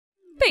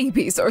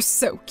Babies are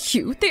so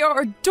cute. They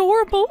are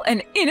adorable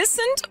and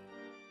innocent.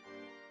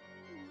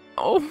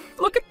 Oh,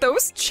 look at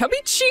those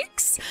chubby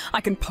cheeks.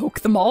 I can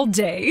poke them all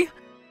day.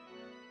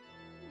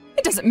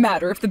 It doesn't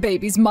matter if the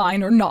baby's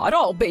mine or not.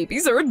 All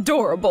babies are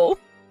adorable.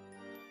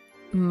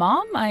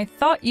 Mom, I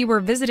thought you were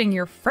visiting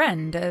your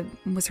friend.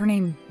 Was her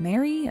name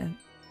Mary?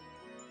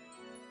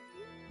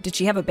 Did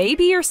she have a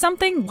baby or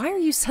something? Why are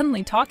you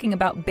suddenly talking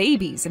about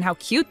babies and how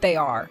cute they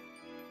are?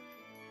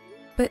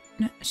 But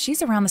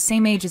she's around the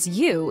same age as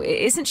you.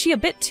 Isn't she a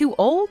bit too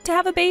old to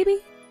have a baby?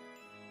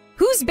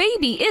 Whose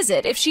baby is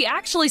it? If she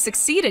actually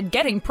succeeded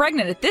getting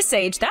pregnant at this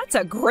age, that's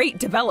a great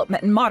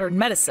development in modern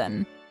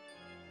medicine.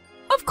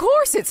 Of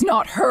course it's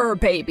not her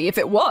baby. If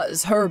it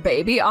was her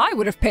baby, I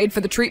would have paid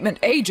for the treatment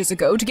ages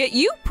ago to get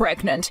you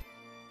pregnant.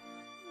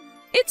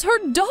 It's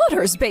her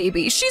daughter's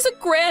baby. She's a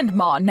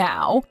grandma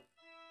now.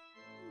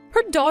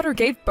 Her daughter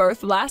gave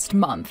birth last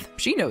month.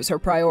 She knows her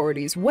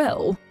priorities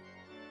well.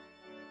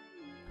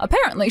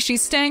 Apparently,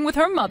 she's staying with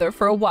her mother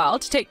for a while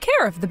to take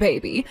care of the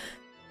baby.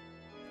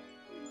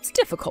 It's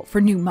difficult for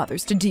new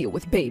mothers to deal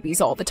with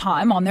babies all the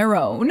time on their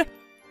own.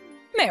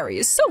 Mary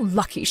is so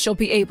lucky she'll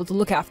be able to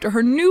look after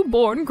her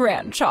newborn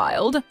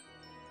grandchild.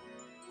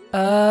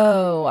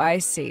 Oh, I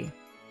see.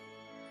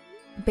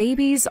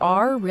 Babies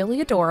are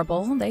really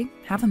adorable. They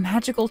have a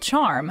magical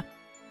charm.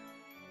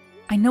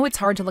 I know it's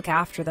hard to look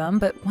after them,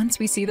 but once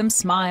we see them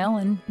smile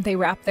and they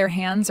wrap their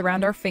hands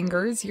around our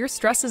fingers, your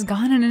stress is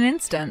gone in an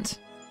instant.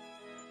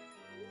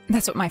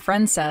 That's what my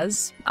friend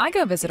says. I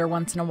go visit her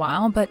once in a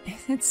while, but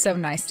it's so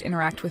nice to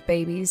interact with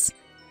babies.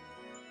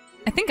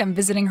 I think I'm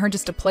visiting her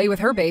just to play with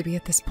her baby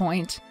at this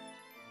point.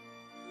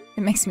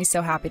 It makes me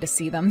so happy to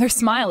see them. Their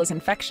smile is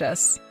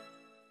infectious.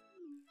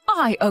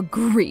 I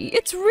agree.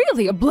 It's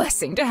really a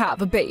blessing to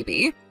have a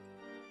baby.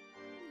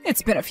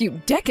 It's been a few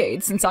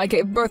decades since I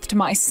gave birth to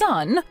my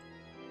son.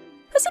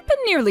 Has it been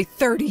nearly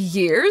 30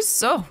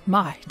 years? Oh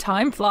my,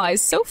 time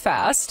flies so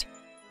fast.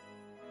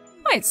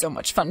 I had so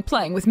much fun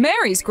playing with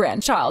Mary's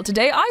grandchild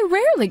today. I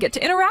rarely get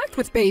to interact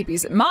with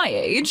babies at my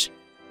age.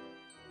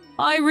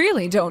 I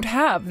really don't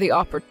have the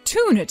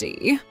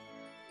opportunity.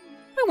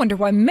 I wonder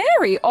why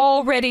Mary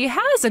already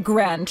has a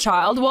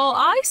grandchild while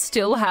I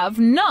still have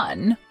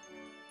none.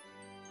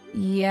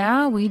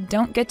 Yeah, we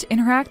don't get to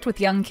interact with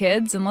young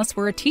kids unless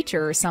we're a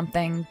teacher or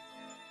something.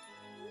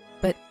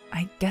 But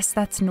I guess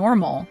that's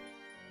normal.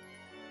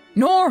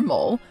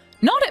 Normal?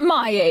 Not at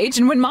my age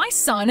and when my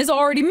son is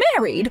already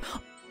married.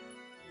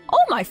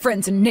 All my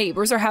friends and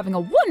neighbors are having a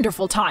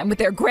wonderful time with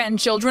their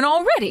grandchildren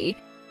already.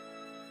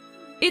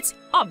 It's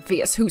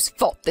obvious whose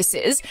fault this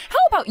is. How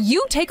about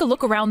you take a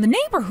look around the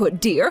neighborhood,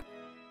 dear?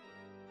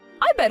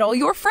 I bet all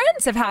your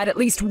friends have had at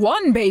least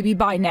one baby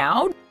by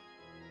now.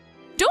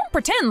 Don't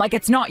pretend like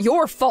it's not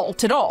your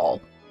fault at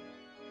all.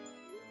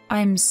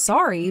 I'm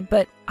sorry,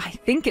 but I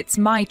think it's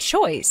my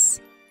choice.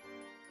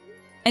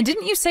 And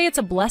didn't you say it's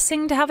a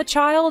blessing to have a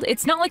child?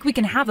 It's not like we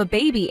can have a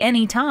baby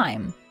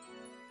anytime.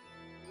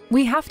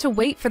 We have to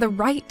wait for the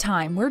right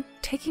time. We're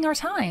taking our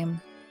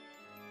time.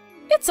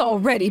 It's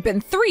already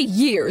been 3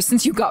 years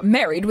since you got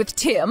married with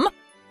Tim.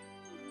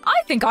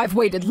 I think I've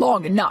waited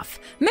long enough.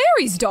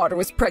 Mary's daughter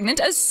was pregnant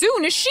as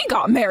soon as she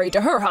got married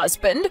to her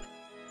husband.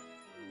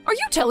 Are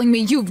you telling me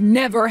you've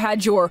never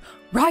had your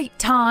right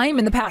time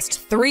in the past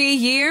 3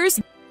 years?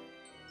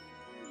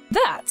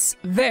 That's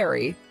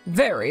very,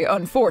 very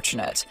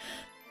unfortunate.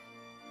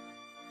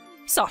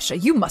 Sasha,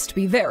 you must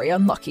be very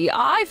unlucky.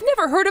 I've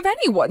never heard of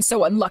anyone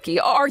so unlucky.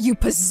 Are you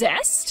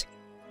possessed?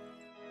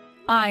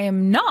 I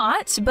am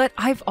not, but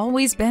I've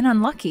always been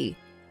unlucky.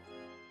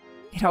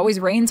 It always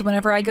rains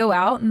whenever I go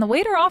out, and the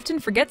waiter often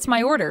forgets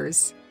my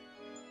orders.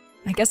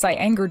 I guess I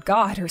angered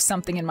God or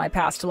something in my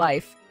past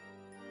life.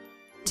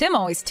 Tim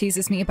always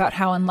teases me about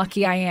how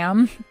unlucky I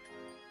am.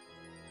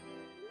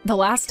 The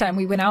last time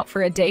we went out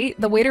for a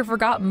date, the waiter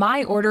forgot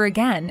my order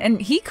again,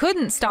 and he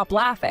couldn't stop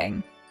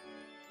laughing.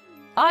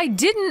 I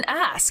didn't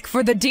ask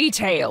for the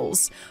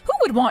details. Who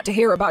would want to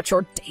hear about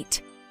your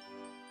date?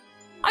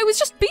 I was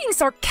just being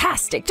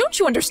sarcastic. Don't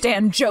you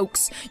understand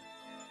jokes?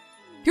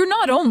 You're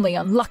not only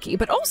unlucky,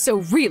 but also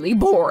really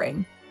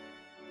boring.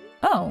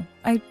 Oh,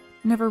 I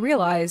never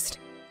realized.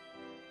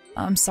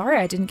 I'm sorry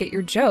I didn't get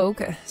your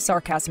joke.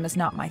 Sarcasm is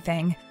not my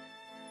thing.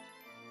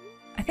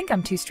 I think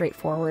I'm too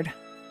straightforward.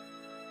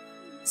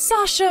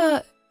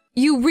 Sasha,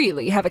 you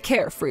really have a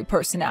carefree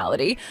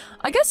personality.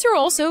 I guess you're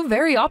also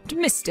very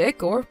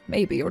optimistic, or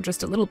maybe you're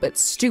just a little bit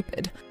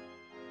stupid.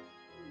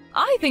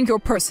 I think your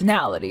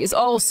personality is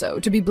also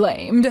to be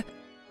blamed.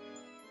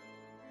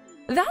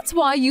 That's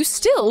why you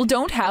still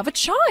don't have a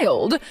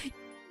child.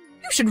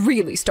 You should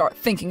really start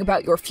thinking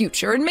about your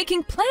future and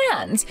making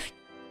plans.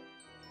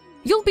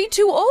 You'll be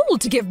too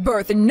old to give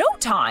birth in no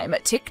time.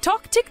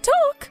 Tick-tock,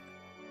 tick-tock.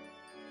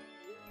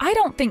 I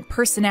don't think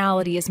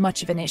personality is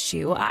much of an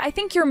issue. I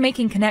think you're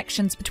making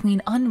connections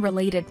between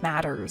unrelated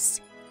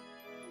matters.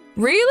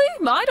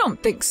 Really? I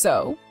don't think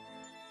so.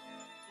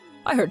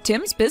 I heard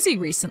Tim's busy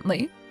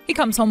recently. He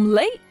comes home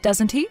late,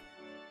 doesn't he?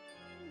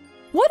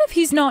 What if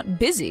he's not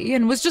busy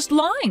and was just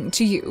lying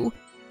to you?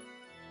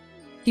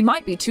 He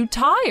might be too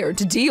tired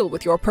to deal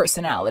with your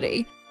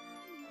personality.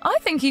 I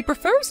think he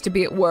prefers to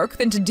be at work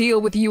than to deal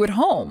with you at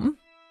home.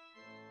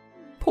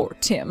 Poor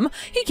Tim,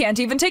 he can't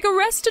even take a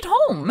rest at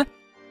home.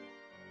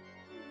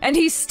 And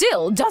he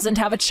still doesn't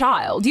have a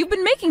child. You've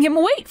been making him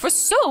wait for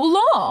so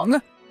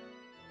long.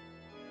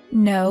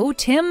 No,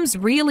 Tim's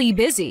really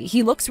busy.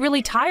 He looks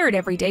really tired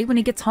every day when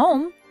he gets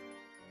home.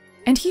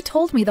 And he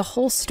told me the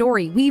whole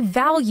story. We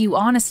value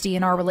honesty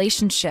in our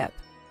relationship.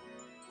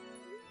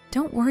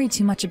 Don't worry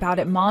too much about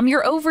it, Mom.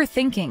 You're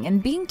overthinking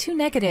and being too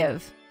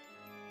negative.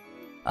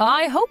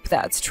 I hope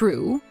that's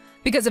true,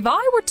 because if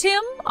I were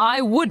Tim,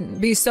 I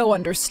wouldn't be so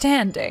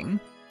understanding.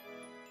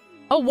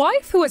 A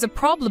wife who has a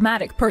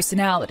problematic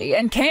personality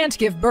and can't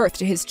give birth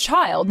to his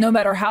child no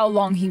matter how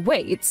long he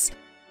waits,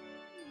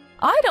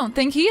 I don't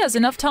think he has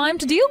enough time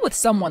to deal with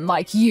someone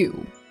like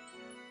you.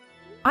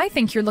 I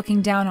think you're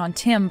looking down on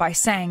Tim by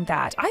saying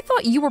that. I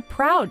thought you were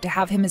proud to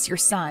have him as your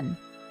son.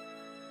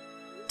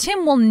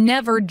 Tim will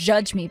never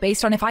judge me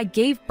based on if I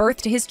gave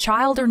birth to his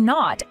child or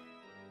not.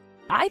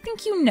 I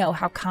think you know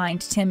how kind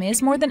Tim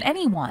is more than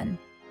anyone.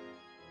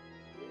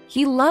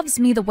 He loves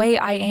me the way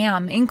I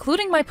am,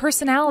 including my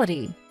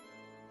personality.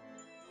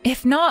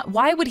 If not,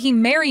 why would he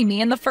marry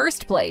me in the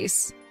first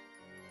place?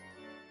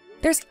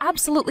 There's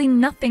absolutely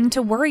nothing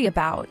to worry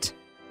about.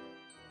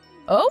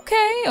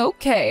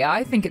 Okay,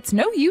 I think it's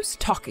no use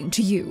talking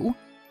to you.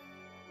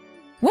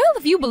 Well,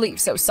 if you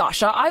believe so,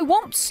 Sasha, I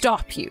won't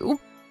stop you.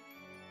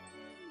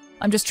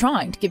 I'm just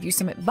trying to give you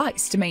some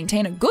advice to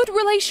maintain a good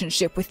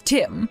relationship with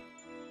Tim.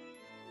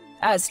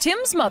 As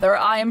Tim's mother,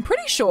 I am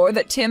pretty sure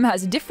that Tim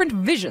has different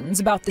visions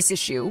about this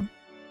issue.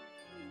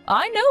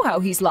 I know how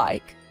he's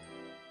like.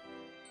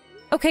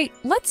 Okay,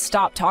 let's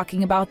stop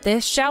talking about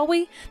this, shall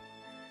we?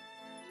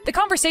 The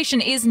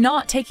conversation is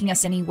not taking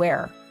us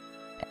anywhere.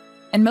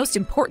 And most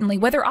importantly,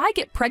 whether I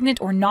get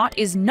pregnant or not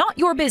is not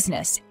your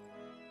business.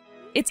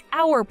 It's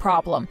our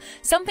problem,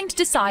 something to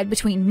decide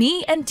between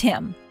me and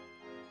Tim.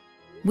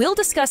 We'll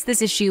discuss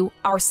this issue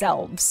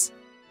ourselves.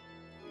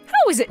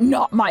 How is it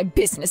not my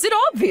business? It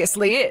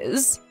obviously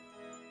is.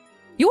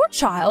 Your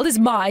child is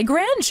my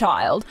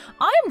grandchild.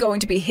 I am going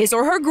to be his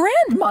or her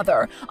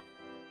grandmother.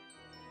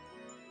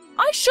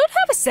 I should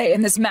have a say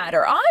in this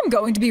matter. I'm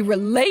going to be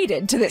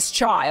related to this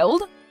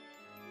child.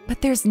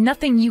 But there's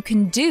nothing you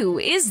can do,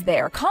 is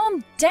there?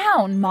 Calm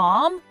down,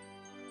 Mom.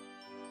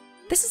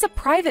 This is a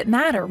private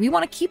matter. We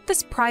want to keep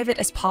this private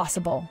as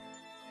possible.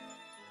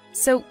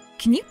 So,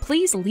 can you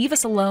please leave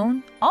us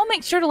alone? I'll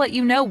make sure to let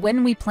you know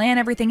when we plan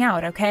everything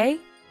out, okay?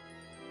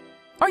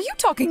 Are you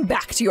talking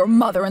back to your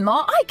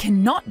mother-in-law? I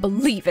cannot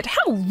believe it.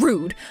 How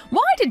rude.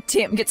 Why did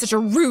Tim get such a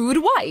rude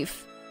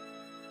wife?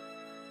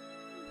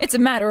 It's a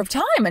matter of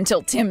time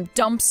until Tim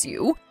dumps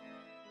you.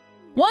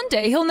 One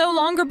day he'll no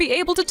longer be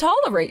able to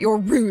tolerate your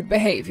rude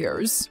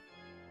behaviors.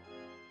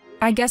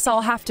 I guess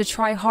I'll have to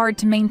try hard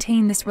to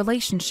maintain this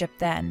relationship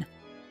then.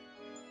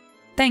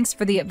 Thanks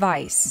for the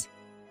advice.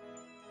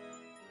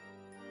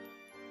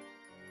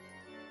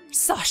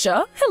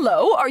 Sasha,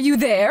 hello, are you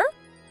there?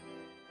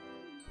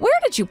 Where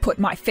did you put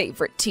my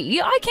favorite tea?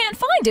 I can't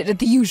find it at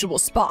the usual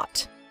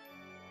spot.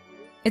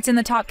 It's in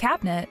the top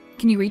cabinet.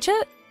 Can you reach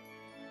it?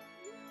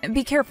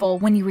 Be careful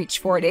when you reach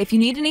for it. If you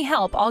need any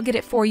help, I'll get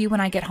it for you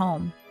when I get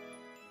home.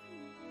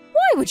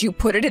 Why would you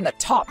put it in the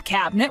top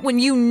cabinet when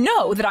you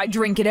know that I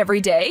drink it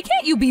every day?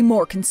 Can't you be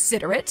more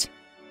considerate?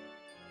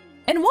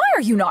 And why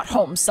are you not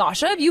home,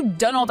 Sasha? Have you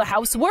done all the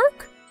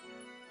housework?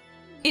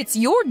 It's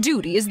your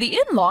duty as the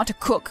in-law to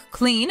cook,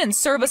 clean, and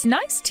serve us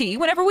nice tea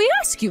whenever we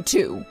ask you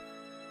to.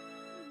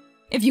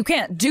 If you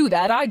can't do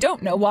that, I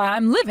don't know why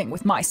I'm living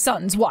with my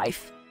son's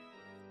wife.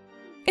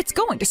 It's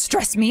going to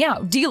stress me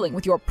out dealing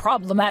with your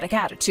problematic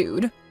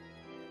attitude.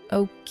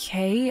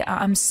 Okay,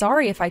 I'm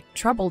sorry if I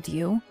troubled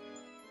you.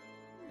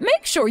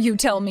 Make sure you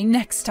tell me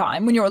next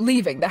time when you're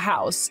leaving the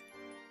house.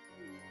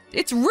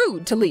 It's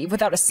rude to leave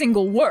without a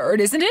single word,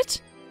 isn't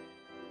it?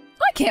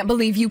 I can't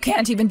believe you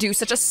can't even do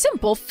such a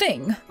simple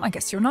thing. I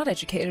guess you're not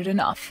educated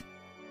enough.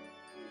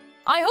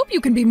 I hope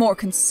you can be more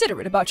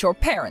considerate about your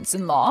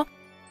parents-in-law.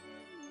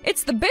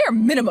 It's the bare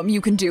minimum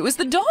you can do as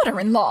the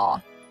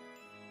daughter-in-law.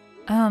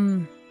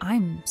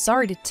 I'm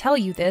sorry to tell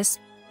you this,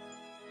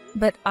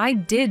 but I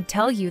did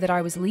tell you that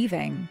I was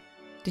leaving.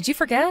 Did you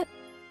forget?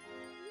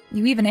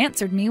 You even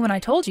answered me when I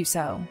told you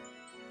so.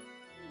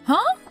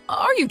 Huh?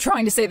 Are you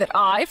trying to say that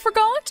I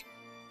forgot?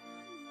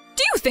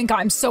 Do you think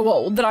I'm so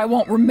old that I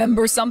won't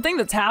remember something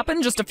that's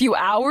happened just a few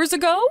hours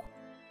ago?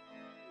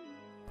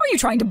 Are you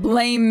trying to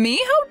blame me?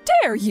 How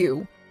dare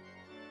you?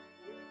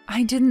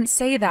 I didn't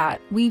say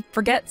that. We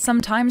forget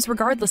sometimes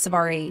regardless of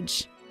our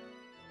age.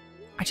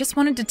 I just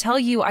wanted to tell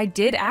you I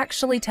did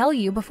actually tell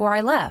you before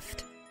I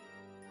left.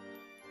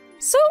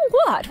 So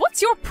what?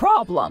 What's your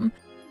problem?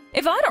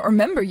 If I don't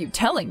remember you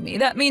telling me,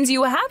 that means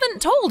you haven't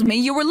told me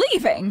you were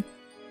leaving.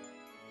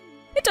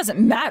 It doesn't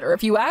matter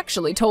if you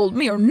actually told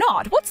me or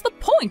not. What's the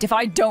point if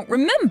I don't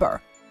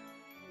remember?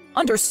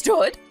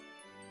 Understood?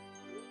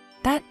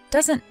 That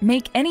doesn't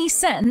make any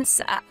sense.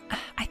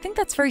 I think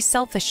that's very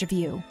selfish of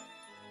you.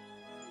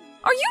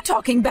 Are you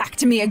talking back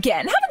to me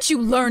again? Haven't you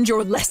learned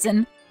your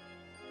lesson?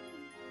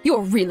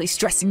 You're really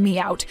stressing me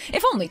out.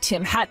 If only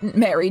Tim hadn't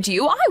married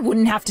you, I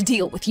wouldn't have to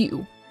deal with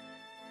you.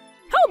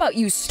 How about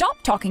you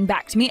stop talking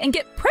back to me and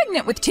get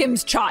pregnant with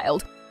Tim's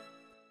child?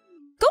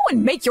 Go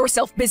and make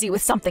yourself busy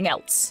with something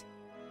else.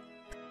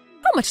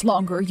 How much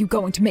longer are you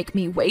going to make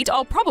me wait?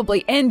 I'll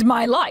probably end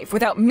my life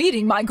without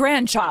meeting my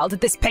grandchild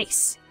at this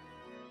pace.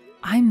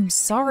 I'm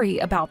sorry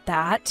about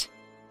that.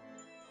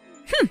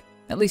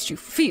 At least you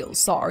feel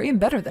sorry, and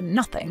better than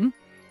nothing.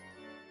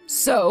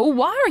 So,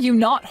 why are you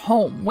not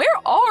home? Where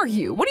are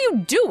you? What are you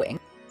doing?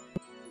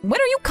 When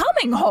are you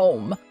coming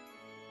home?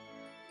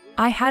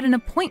 I had an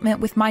appointment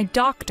with my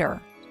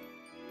doctor.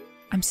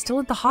 I'm still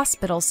at the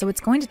hospital, so it's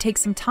going to take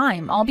some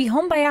time. I'll be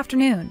home by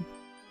afternoon.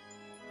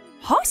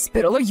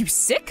 Hospital? Are you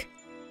sick?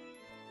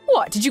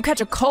 What, did you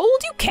catch a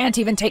cold? You can't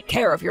even take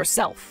care of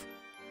yourself.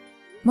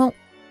 Well,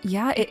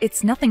 yeah,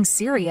 it's nothing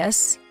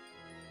serious.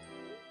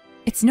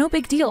 It's no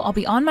big deal. I'll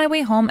be on my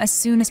way home as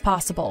soon as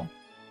possible.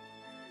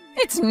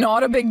 It's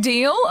not a big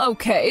deal?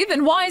 Okay,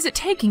 then why is it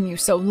taking you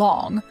so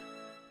long?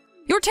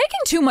 You're taking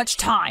too much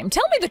time.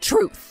 Tell me the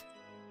truth.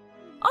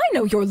 I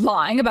know you're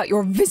lying about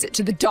your visit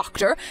to the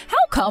doctor.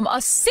 How come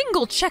a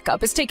single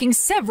checkup is taking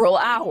several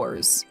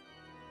hours?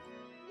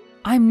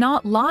 I'm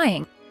not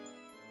lying.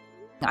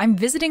 I'm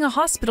visiting a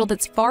hospital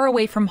that's far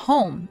away from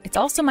home. It's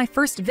also my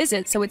first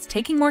visit, so it's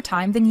taking more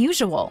time than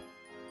usual.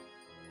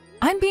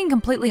 I'm being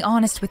completely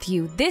honest with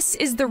you. This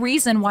is the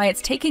reason why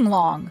it's taking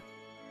long.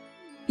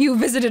 You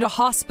visited a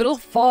hospital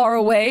far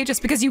away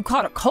just because you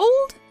caught a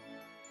cold?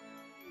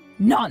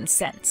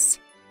 Nonsense.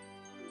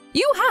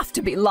 You have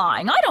to be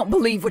lying. I don't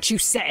believe what you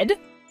said.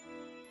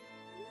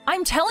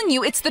 I'm telling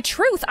you, it's the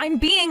truth. I'm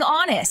being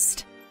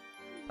honest.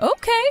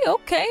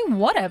 Okay,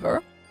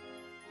 whatever.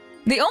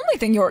 The only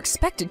thing you're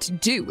expected to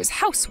do is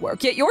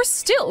housework, yet you're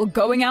still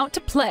going out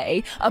to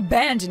play,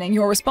 abandoning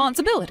your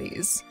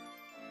responsibilities.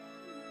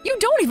 You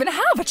don't even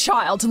have a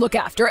child to look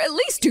after. At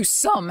least do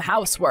some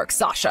housework,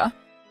 Sasha.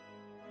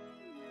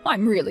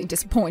 I'm really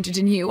disappointed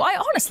in you. I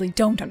honestly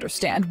don't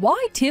understand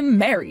why Tim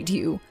married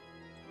you.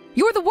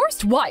 You're the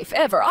worst wife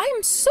ever. I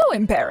am so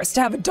embarrassed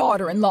to have a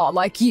daughter-in-law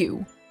like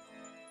you.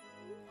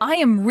 I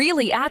am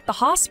really at the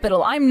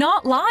hospital. I'm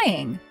not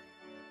lying.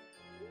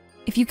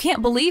 If you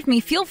can't believe me,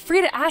 feel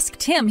free to ask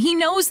Tim. He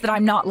knows that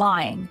I'm not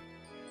lying.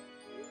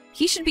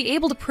 He should be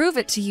able to prove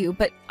it to you,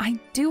 but I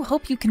do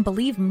hope you can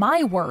believe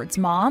my words,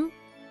 Mom.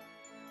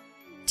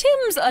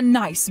 Tim's a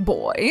nice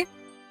boy.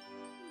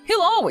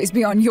 He'll always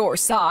be on your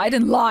side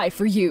and lie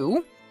for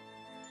you.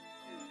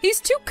 He's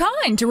too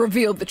kind to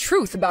reveal the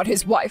truth about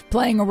his wife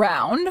playing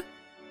around.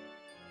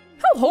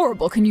 How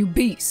horrible can you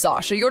be,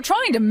 Sasha? You're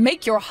trying to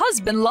make your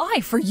husband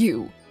lie for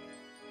you.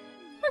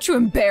 Aren't you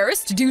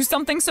embarrassed to do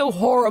something so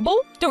horrible?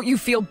 Don't you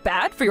feel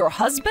bad for your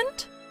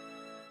husband?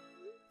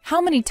 How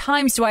many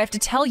times do I have to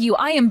tell you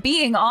I am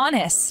being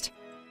honest?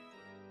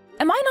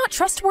 Am I not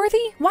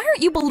trustworthy? Why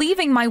aren't you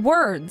believing my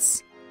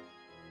words?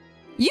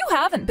 You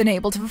haven't been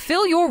able to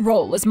fulfill your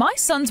role as my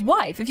son's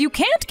wife if you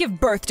can't give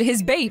birth to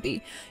his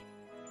baby.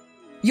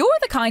 You're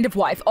the kind of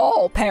wife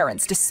all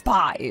parents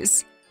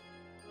despise.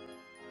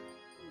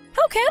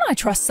 How can I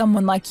trust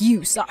someone like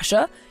you,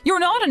 Sasha? You're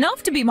not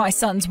enough to be my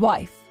son's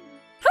wife.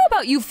 How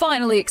about you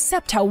finally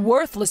accept how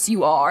worthless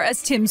you are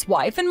as Tim's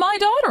wife and my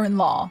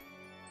daughter-in-law?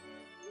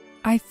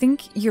 I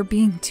think you're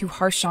being too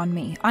harsh on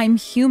me. I'm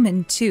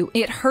human, too.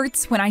 It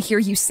hurts when I hear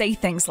you say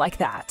things like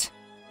that.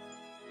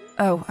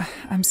 Oh,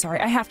 I'm sorry.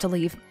 I have to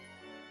leave.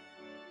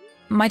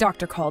 My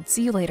doctor called.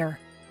 See you later.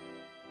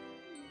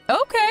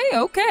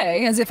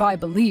 Okay, as if I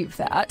believe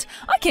that.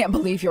 I can't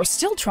believe you're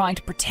still trying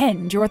to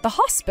pretend you're at the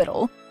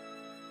hospital.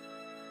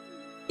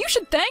 You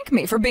should thank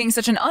me for being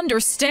such an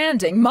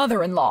understanding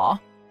mother-in-law.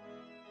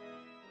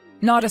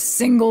 Not a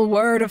single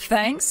word of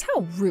thanks?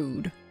 How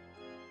rude.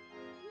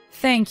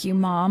 Thank you,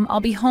 Mom.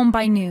 I'll be home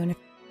by noon.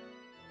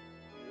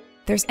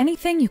 If there's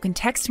anything, you can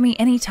text me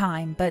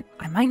anytime, but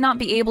I might not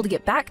be able to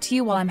get back to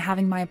you while I'm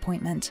having my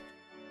appointment.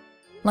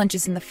 Lunch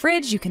is in the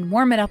fridge. You can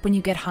warm it up when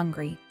you get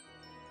hungry.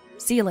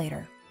 See you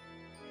later.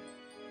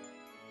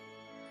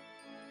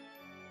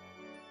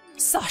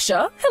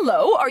 Sasha,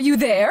 hello, are you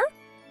there?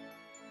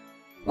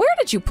 Where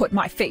did you put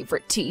my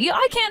favorite tea?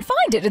 I can't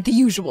find it at the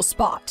usual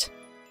spot.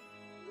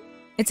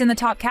 It's in the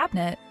top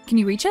cabinet. Can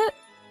you reach it?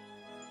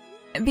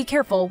 Be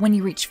careful when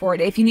you reach for it.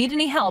 If you need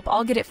any help,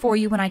 I'll get it for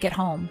you when I get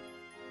home.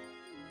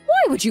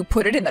 Why would you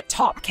put it in the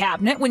top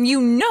cabinet when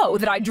you know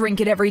that I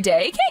drink it every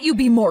day? Can't you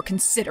be more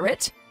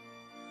considerate?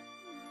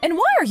 And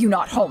why are you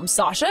not home,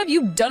 Sasha? Have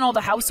you done all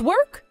the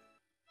housework?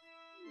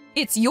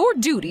 It's your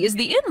duty as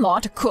the in-law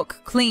to cook,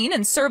 clean,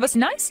 and serve us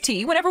nice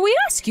tea whenever we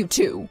ask you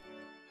to.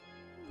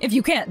 If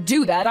you can't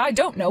do that, I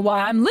don't know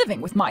why I'm living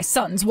with my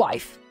son's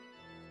wife.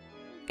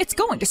 It's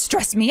going to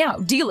stress me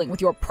out dealing with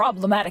your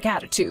problematic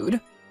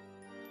attitude.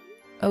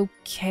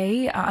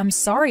 Okay, I'm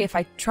sorry if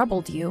I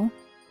troubled you.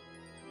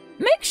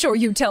 Make sure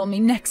you tell me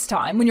next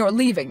time when you're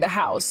leaving the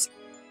house.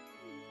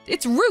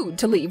 It's rude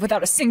to leave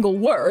without a single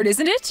word,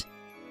 isn't it?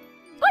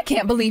 I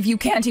can't believe you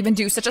can't even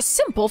do such a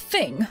simple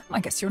thing. I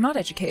guess you're not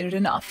educated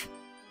enough.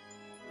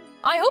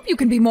 I hope you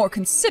can be more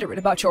considerate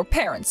about your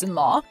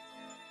parents-in-law.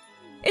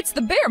 It's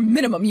the bare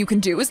minimum you can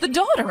do as the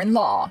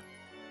daughter-in-law.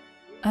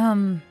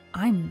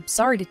 I'm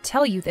sorry to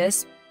tell you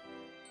this,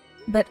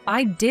 but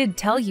I did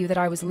tell you that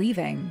I was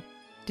leaving.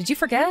 Did you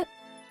forget?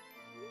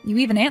 You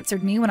even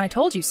answered me when I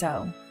told you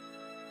so.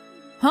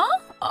 Huh?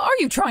 Are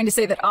you trying to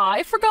say that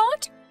I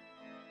forgot?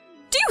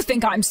 Do you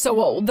think I'm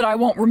so old that I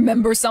won't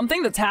remember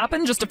something that's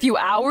happened just a few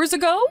hours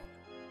ago?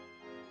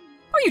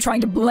 Are you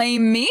trying to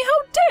blame me?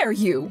 How dare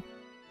you?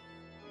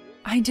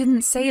 I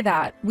didn't say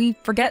that. We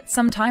forget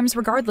sometimes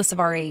regardless of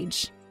our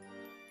age.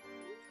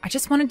 I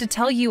just wanted to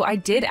tell you I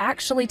did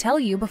actually tell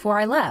you before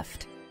I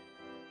left.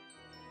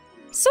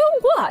 So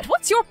what?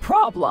 What's your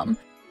problem?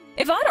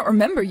 If I don't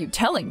remember you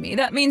telling me,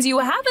 that means you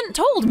haven't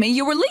told me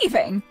you were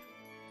leaving.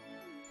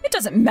 It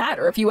doesn't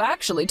matter if you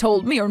actually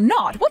told me or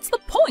not. What's the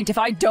point if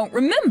I don't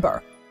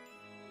remember?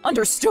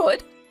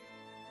 Understood?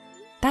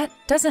 That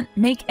doesn't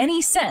make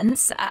any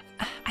sense.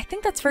 I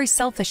think that's very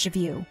selfish of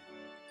you.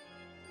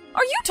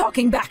 Are you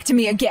talking back to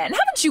me again?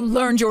 Haven't you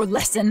learned your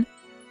lesson?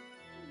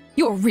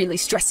 You're really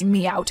stressing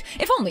me out.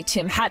 If only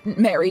Tim hadn't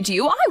married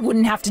you, I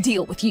wouldn't have to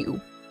deal with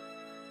you.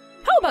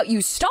 How about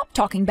you stop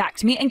talking back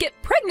to me and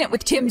get pregnant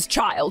with Tim's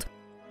child?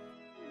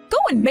 Go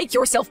and make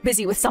yourself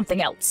busy with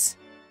something else.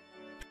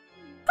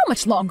 How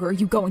much longer are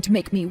you going to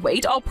make me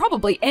wait? I'll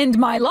probably end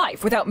my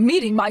life without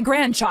meeting my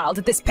grandchild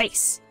at this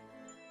pace.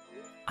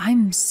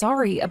 I'm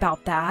sorry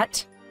about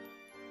that.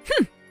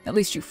 At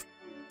least you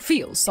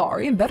feel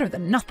sorry, and better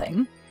than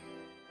nothing.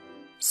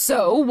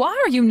 So, why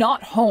are you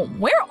not home?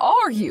 Where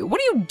are you?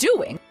 What are you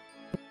doing?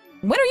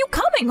 When are you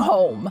coming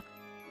home?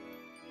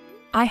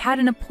 I had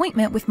an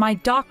appointment with my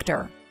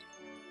doctor.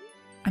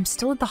 I'm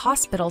still at the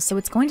hospital, so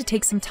it's going to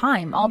take some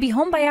time. I'll be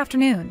home by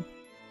afternoon.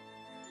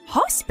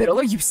 Hospital?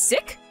 Are you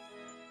sick?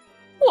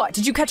 What,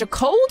 did you catch a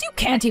cold? You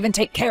can't even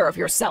take care of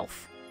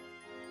yourself.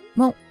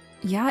 Well,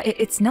 yeah,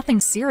 it's nothing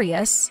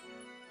serious.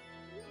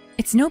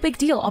 It's no big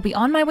deal. I'll be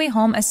on my way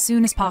home as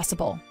soon as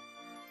possible.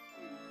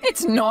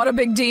 It's not a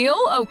big deal?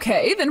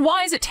 Okay, then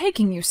why is it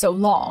taking you so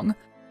long?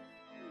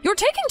 You're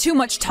taking too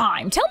much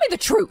time. Tell me the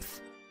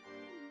truth.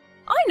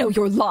 I know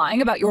you're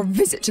lying about your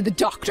visit to the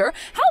doctor.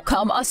 How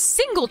come a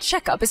single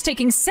checkup is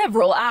taking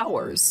several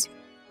hours?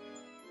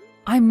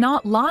 I'm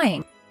not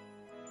lying.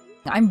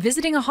 I'm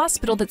visiting a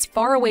hospital that's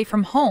far away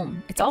from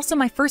home. It's also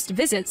my first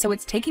visit, so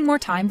it's taking more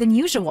time than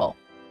usual.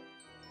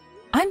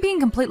 I'm being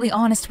completely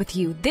honest with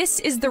you. This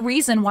is the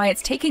reason why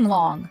it's taking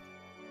long.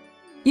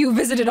 You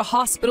visited a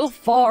hospital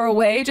far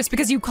away just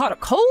because you caught a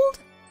cold?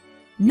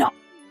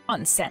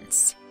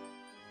 Nonsense.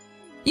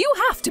 You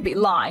have to be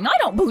lying. I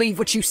don't believe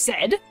what you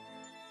said.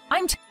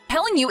 I'm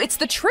telling you it's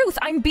the truth.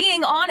 I'm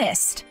being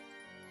honest.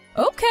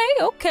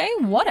 Okay,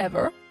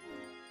 whatever.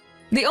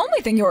 The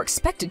only thing you're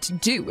expected to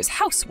do is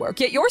housework,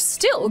 yet you're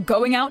still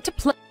going out to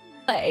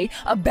play,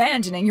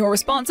 abandoning your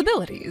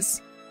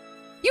responsibilities.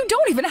 You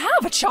don't even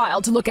have a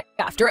child to look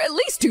after. At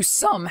least do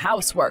some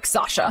housework,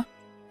 Sasha.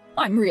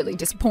 I'm really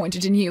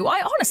disappointed in you.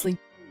 I honestly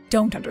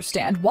don't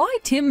understand why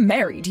Tim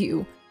married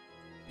you.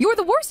 You're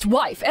the worst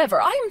wife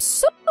ever. I am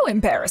so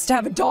embarrassed to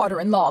have a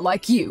daughter-in-law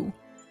like you.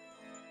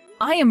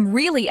 I am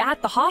really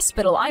at the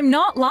hospital. I'm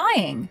not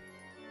lying.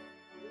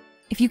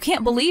 If you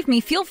can't believe me,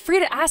 feel free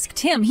to ask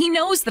Tim. He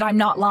knows that I'm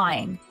not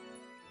lying.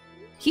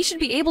 He should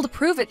be able to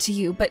prove it to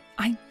you, but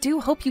I do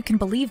hope you can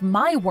believe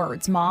my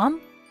words,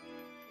 Mom.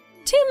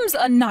 Tim's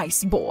a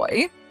nice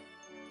boy.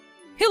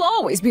 He'll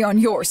always be on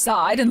your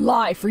side and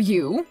lie for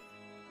you.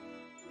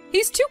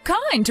 He's too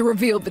kind to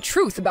reveal the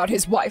truth about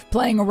his wife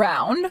playing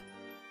around.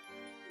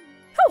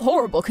 How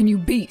horrible can you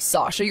be,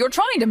 Sasha? You're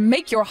trying to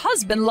make your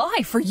husband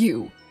lie for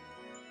you.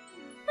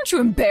 Aren't you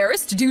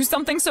embarrassed to do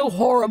something so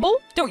horrible?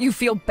 Don't you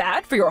feel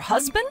bad for your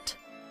husband?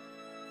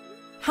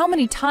 How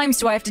many times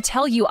do I have to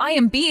tell you I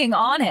am being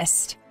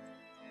honest?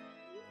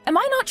 Am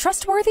I not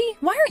trustworthy?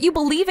 Why aren't you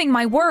believing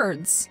my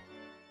words?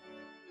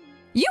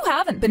 You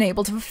haven't been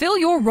able to fulfill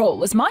your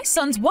role as my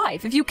son's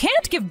wife if you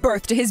can't give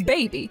birth to his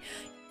baby.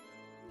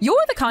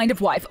 You're the kind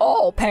of wife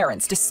all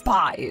parents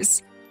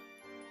despise.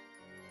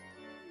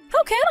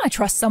 How can I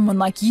trust someone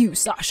like you,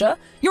 Sasha?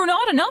 You're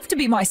not enough to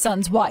be my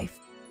son's wife.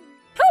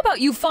 How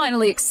about you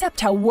finally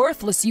accept how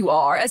worthless you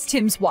are as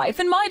Tim's wife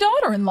and my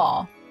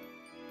daughter-in-law?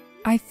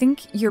 I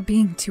think you're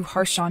being too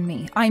harsh on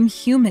me. I'm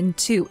human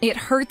too. It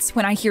hurts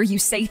when I hear you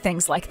say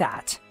things like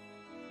that.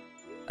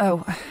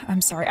 Oh,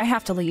 I'm sorry. I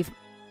have to leave.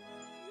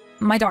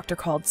 My doctor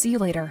called. See you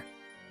later.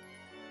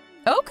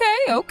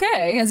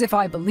 Okay, as if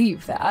I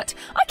believe that.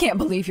 I can't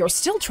believe you're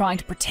still trying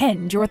to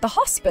pretend you're at the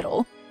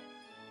hospital.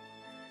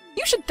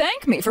 You should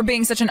thank me for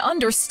being such an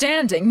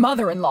understanding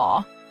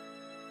mother-in-law.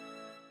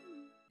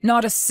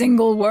 Not a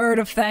single word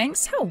of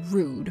thanks? How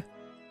rude.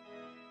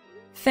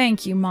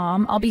 Thank you,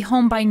 Mom. I'll be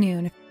home by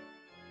noon.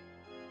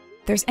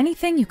 If there's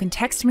anything, you can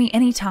text me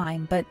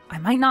anytime, but I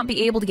might not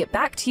be able to get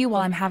back to you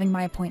while I'm having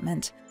my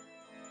appointment.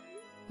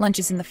 Lunch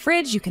is in the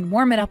fridge. You can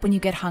warm it up when you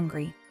get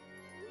hungry.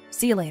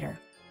 See you later.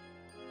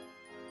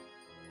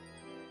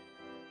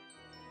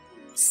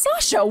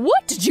 Sasha,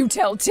 what did you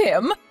tell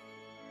Tim?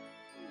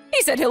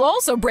 He said he'll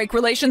also break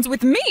relations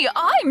with me.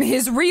 I'm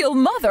his real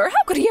mother.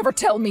 How could he ever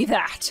tell me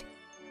that?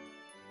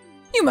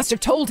 You must have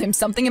told him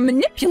something and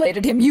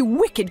manipulated him, you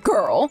wicked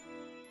girl!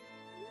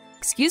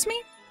 Excuse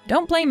me?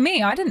 Don't blame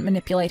me, I didn't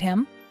manipulate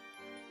him.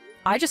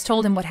 I just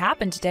told him what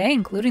happened today,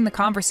 including the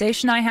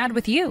conversation I had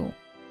with you.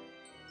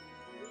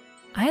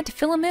 I had to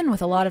fill him in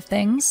with a lot of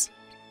things.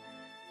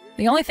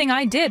 The only thing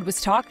I did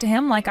was talk to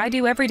him like I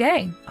do every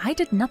day. I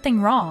did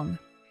nothing wrong.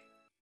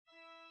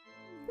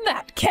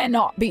 That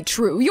cannot be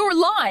true. You're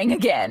lying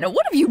again.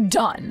 What have you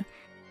done?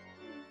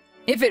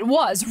 If it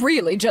was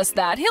really just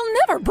that, he'll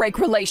never break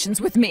relations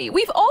with me.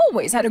 We've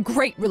always had a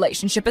great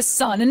relationship as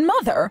son and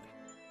mother.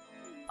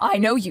 I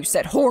know you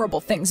said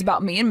horrible things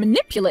about me and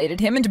manipulated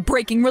him into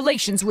breaking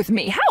relations with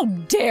me. How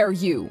dare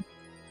you?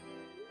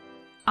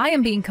 I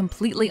am being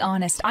completely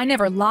honest. I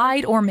never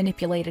lied or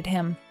manipulated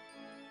him.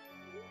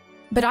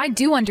 But I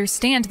do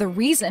understand the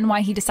reason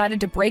why he decided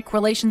to break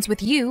relations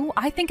with you.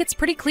 I think it's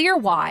pretty clear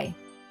why.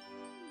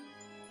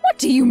 What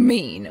do you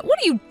mean? What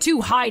are you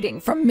two hiding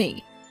from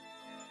me?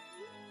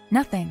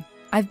 Nothing.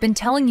 I've been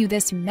telling you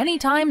this many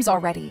times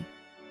already.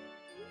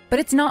 But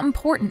it's not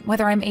important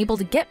whether I'm able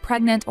to get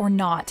pregnant or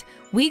not.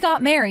 We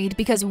got married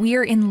because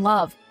we're in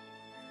love.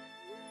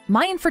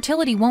 My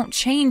infertility won't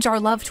change our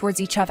love towards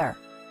each other.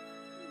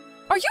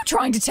 Are you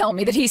trying to tell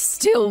me that he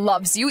still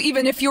loves you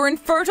even if you're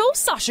infertile?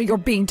 Sasha, you're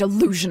being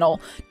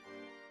delusional.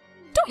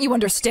 Don't you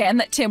understand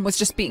that Tim was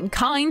just being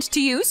kind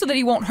to you so that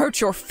he won't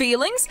hurt your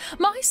feelings?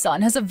 My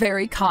son has a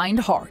very kind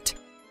heart.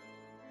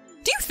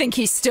 Do you think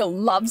he still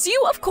loves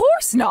you? Of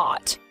course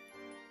not.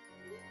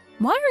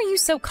 Why are you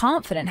so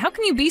confident? How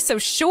can you be so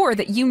sure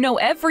that you know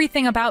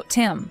everything about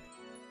Tim?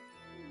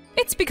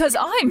 It's because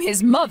I'm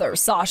his mother,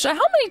 Sasha.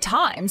 How many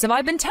times have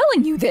I been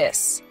telling you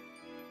this?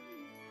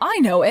 I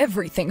know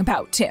everything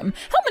about Tim.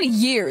 How many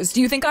years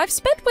do you think I've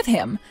spent with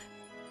him?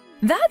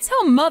 That's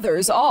how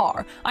mothers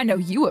are. I know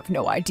you have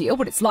no idea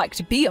what it's like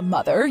to be a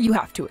mother. You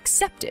have to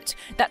accept it.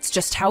 That's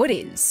just how it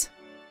is.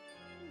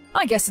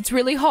 I guess it's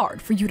really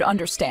hard for you to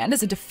understand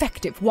as a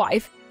defective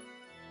wife.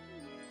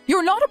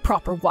 You're not a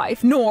proper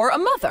wife, nor a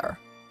mother.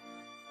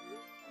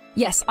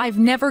 Yes, I've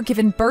never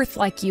given birth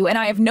like you, and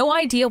I have no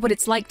idea what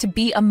it's like to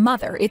be a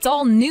mother. It's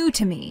all new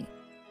to me.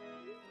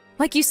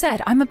 Like you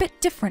said, I'm a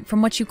bit different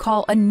from what you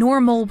call a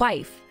normal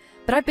wife,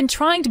 but I've been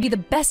trying to be the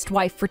best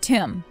wife for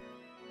Tim.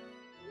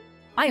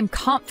 I am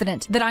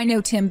confident that I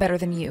know Tim better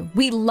than you.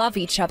 We love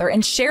each other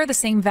and share the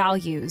same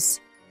values.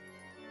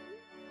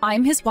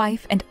 I'm his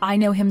wife, and I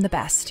know him the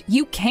best.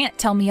 You can't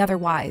tell me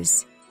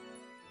otherwise.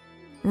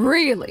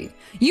 Really?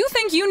 You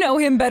think you know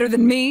him better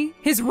than me,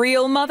 his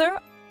real mother?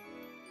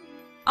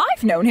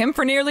 I've known him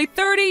for nearly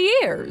 30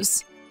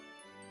 years.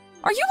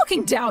 Are you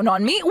looking down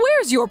on me?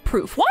 Where's your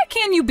proof? Why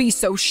can't you be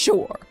so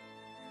sure?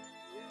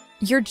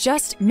 You're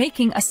just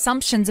making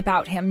assumptions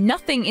about him.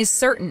 Nothing is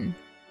certain.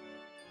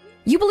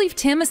 You believe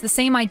Tim has the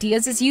same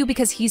ideas as you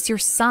because he's your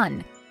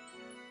son.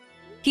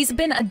 He's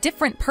been a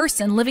different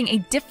person living a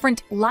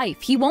different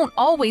life. He won't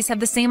always have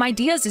the same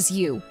ideas as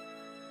you.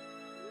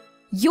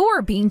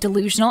 You're being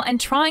delusional and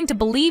trying to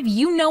believe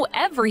you know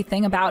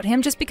everything about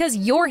him just because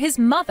you're his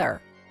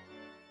mother.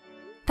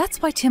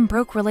 That's why Tim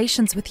broke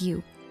relations with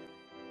you.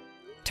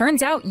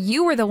 Turns out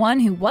you were the one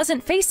who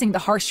wasn't facing the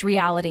harsh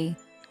reality.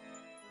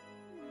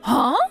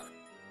 Huh?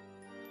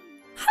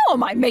 How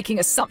am I making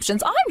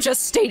assumptions? I'm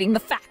just stating the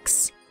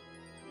facts.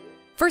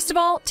 First of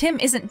all, Tim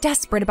isn't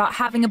desperate about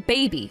having a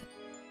baby.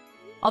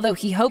 Although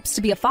he hopes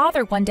to be a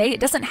father one day, it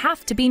doesn't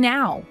have to be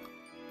now.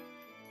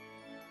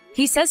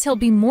 He says he'll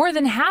be more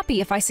than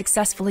happy if I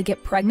successfully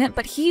get pregnant,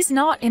 but he's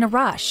not in a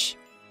rush.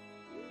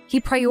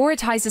 He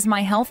prioritizes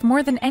my health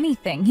more than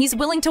anything. He's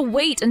willing to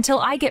wait until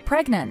I get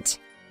pregnant.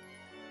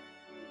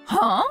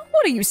 Huh?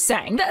 What are you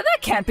saying? That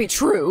can't be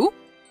true.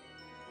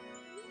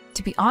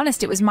 To be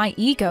honest, it was my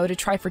ego to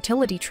try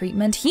fertility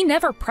treatment. He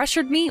never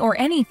pressured me or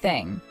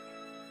anything.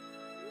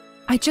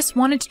 I just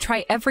wanted to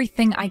try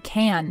everything I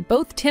can.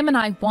 Both Tim and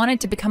I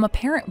wanted to become a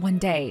parent one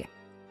day.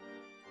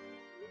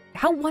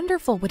 How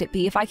wonderful would it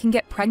be if I can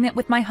get pregnant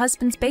with my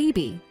husband's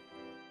baby?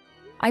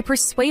 I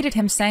persuaded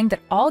him, saying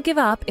that I'll give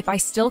up if I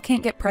still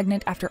can't get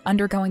pregnant after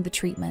undergoing the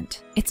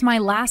treatment. It's my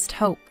last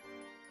hope.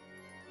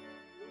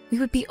 We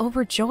would be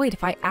overjoyed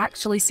if I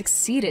actually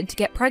succeeded to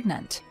get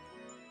pregnant.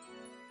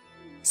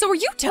 So are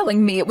you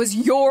telling me it was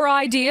your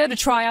idea to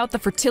try out the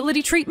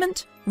fertility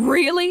treatment?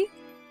 Really?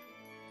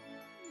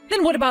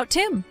 Then what about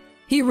Tim?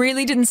 He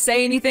really didn't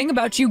say anything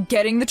about you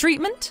getting the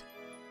treatment?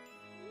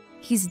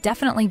 He's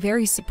definitely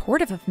very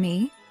supportive of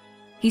me.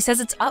 He says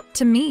it's up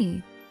to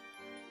me.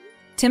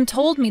 Tim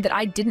told me that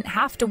I didn't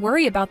have to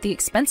worry about the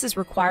expenses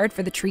required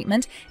for the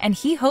treatment, and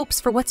he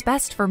hopes for what's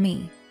best for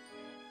me.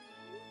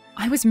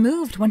 I was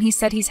moved when he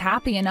said he's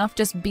happy enough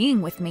just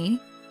being with me.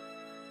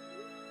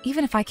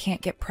 Even if I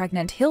can't get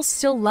pregnant, he'll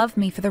still love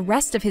me for the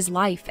rest of his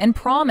life and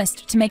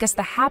promised to make us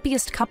the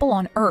happiest couple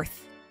on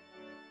earth.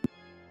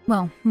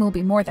 Well, we'll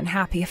be more than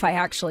happy if I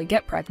actually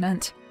get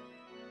pregnant.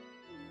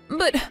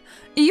 But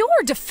you're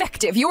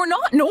defective. You're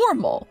not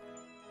normal.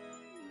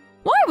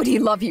 Why would he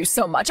love you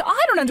so much?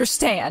 I don't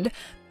understand.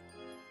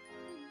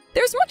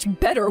 There's much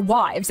better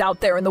wives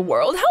out there in the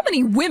world. How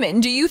many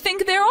women do you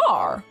think there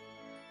are?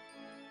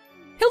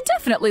 He'll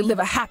definitely live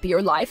a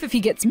happier life if he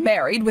gets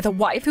married with a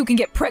wife who can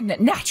get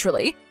pregnant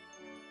naturally.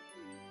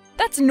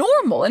 That's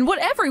normal and what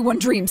everyone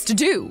dreams to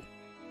do.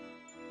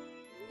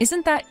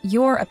 Isn't that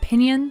your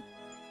opinion?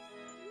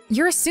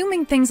 You're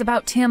assuming things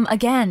about Tim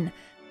again.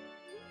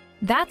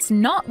 That's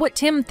not what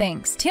Tim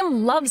thinks.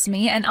 Tim loves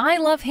me and I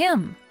love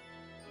him.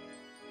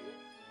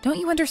 Don't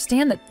you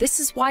understand that this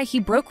is why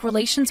he broke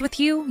relations with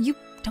you? You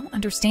don't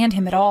understand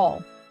him at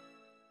all.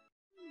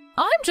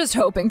 I'm just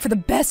hoping for the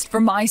best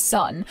for my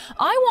son.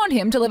 I want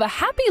him to live a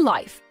happy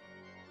life.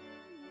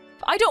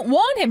 I don't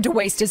want him to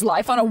waste his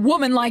life on a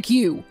woman like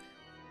you.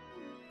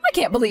 I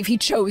can't believe he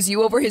chose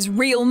you over his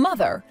real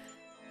mother.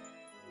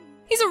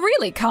 He's a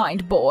really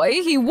kind boy.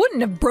 He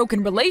wouldn't have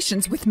broken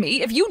relations with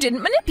me if you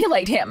didn't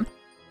manipulate him.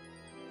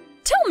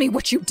 Tell me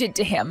what you did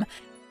to him.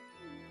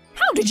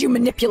 How did you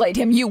manipulate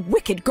him, you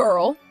wicked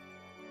girl?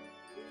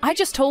 I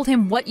just told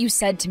him what you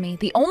said to me.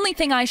 The only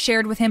thing I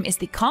shared with him is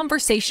the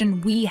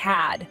conversation we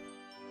had.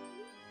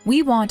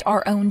 We want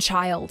our own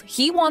child.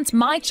 He wants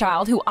my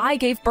child who I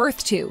gave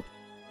birth to.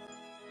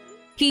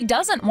 He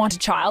doesn't want a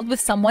child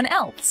with someone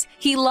else.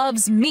 He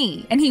loves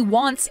me and he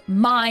wants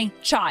my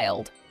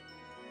child.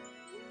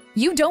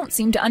 You don't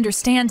seem to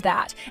understand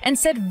that and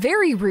said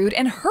very rude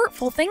and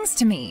hurtful things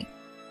to me.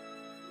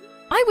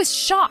 I was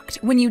shocked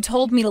when you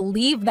told me to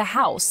leave the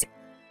house.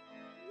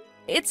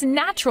 It's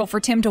natural for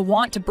Tim to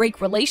want to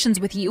break relations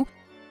with you.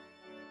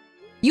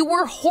 You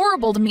were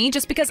horrible to me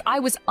just because I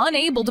was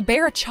unable to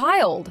bear a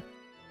child.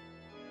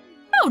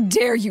 How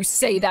dare you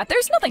say that?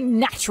 There's nothing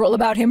natural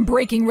about him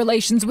breaking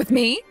relations with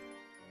me.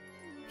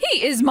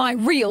 He is my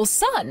real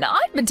son.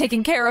 I've been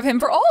taking care of him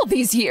for all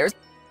these years.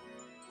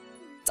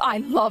 I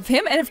love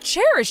him and have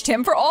cherished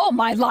him for all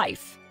my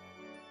life.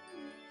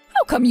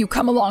 How come you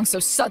come along so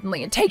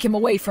suddenly and take him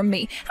away from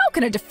me? How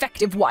can a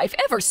defective wife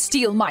ever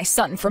steal my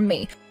son from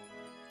me?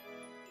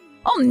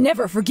 I'll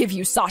never forgive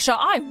you, Sasha.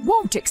 I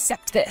won't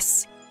accept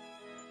this.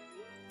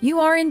 You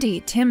are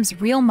indeed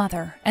Tim's real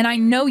mother, and I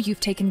know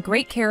you've taken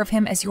great care of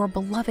him as your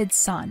beloved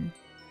son.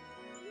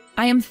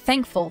 I am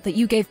thankful that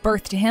you gave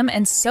birth to him,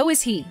 and so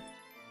is he.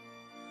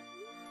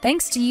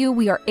 Thanks to you,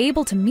 we are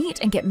able to meet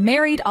and get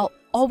married. I'll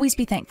always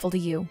be thankful to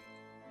you.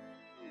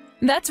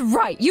 That's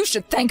right. You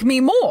should thank me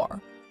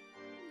more.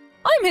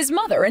 I'm his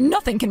mother, and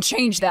nothing can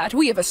change that.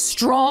 We have a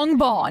strong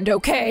bond,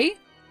 okay?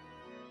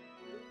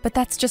 But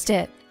that's just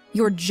it.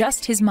 You're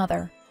just his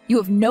mother. You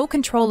have no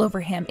control over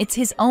him. It's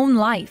his own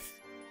life.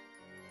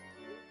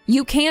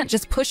 You can't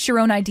just push your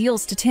own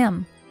ideals to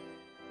Tim.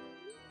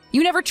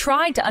 You never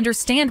tried to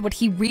understand what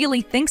he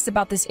really thinks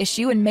about this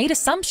issue and made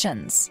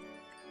assumptions.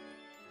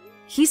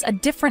 He's a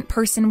different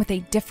person with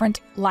a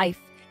different life.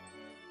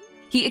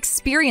 He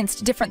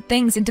experienced different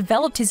things and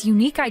developed his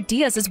unique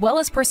ideas as well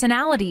as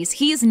personalities.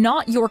 He is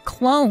not your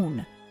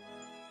clone.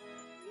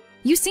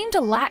 You seem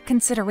to lack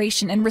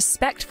consideration and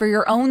respect for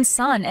your own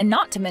son, and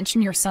not to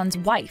mention your son's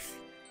wife.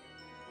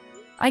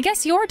 I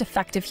guess you're a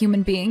defective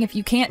human being if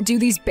you can't do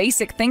these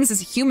basic things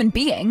as a human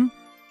being.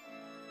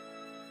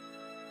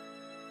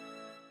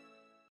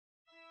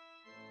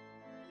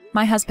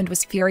 My husband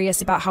was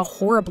furious about how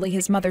horribly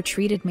his mother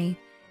treated me.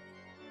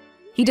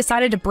 He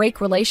decided to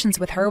break relations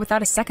with her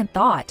without a second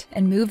thought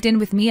and moved in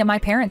with me at my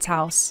parents'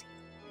 house.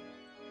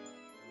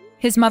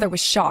 His mother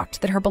was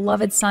shocked that her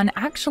beloved son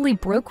actually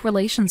broke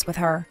relations with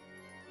her.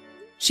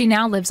 She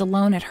now lives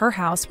alone at her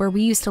house where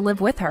we used to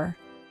live with her.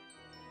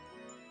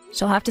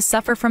 She'll have to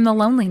suffer from the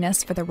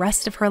loneliness for the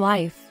rest of her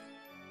life.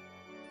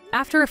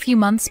 After a few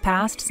months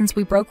passed since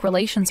we broke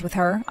relations with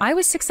her, I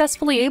was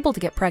successfully able to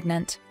get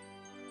pregnant.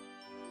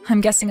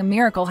 I'm guessing a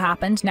miracle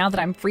happened now that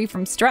I'm free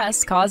from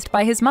stress caused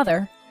by his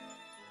mother.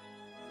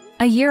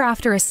 A year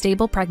after a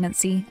stable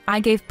pregnancy, I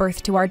gave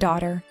birth to our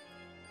daughter.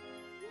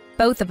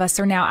 Both of us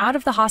are now out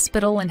of the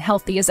hospital and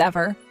healthy as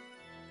ever.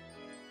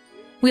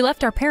 We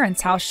left our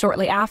parents' house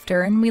shortly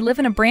after, and we live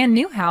in a brand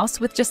new house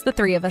with just the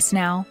three of us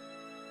now.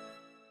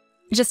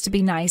 Just to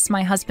be nice,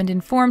 my husband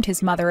informed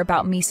his mother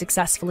about me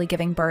successfully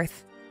giving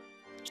birth.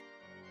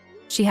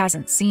 She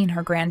hasn't seen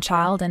her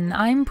grandchild, and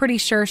I'm pretty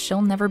sure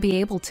she'll never be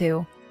able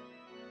to.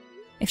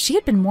 If she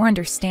had been more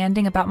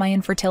understanding about my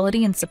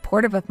infertility and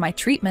supportive of my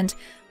treatment,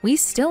 we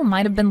still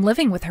might have been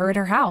living with her at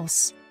her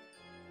house.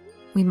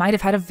 We might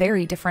have had a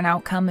very different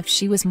outcome if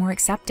she was more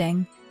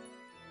accepting.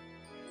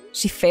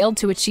 She failed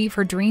to achieve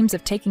her dreams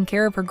of taking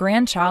care of her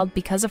grandchild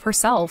because of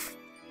herself.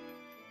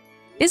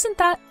 Isn't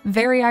that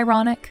very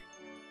ironic?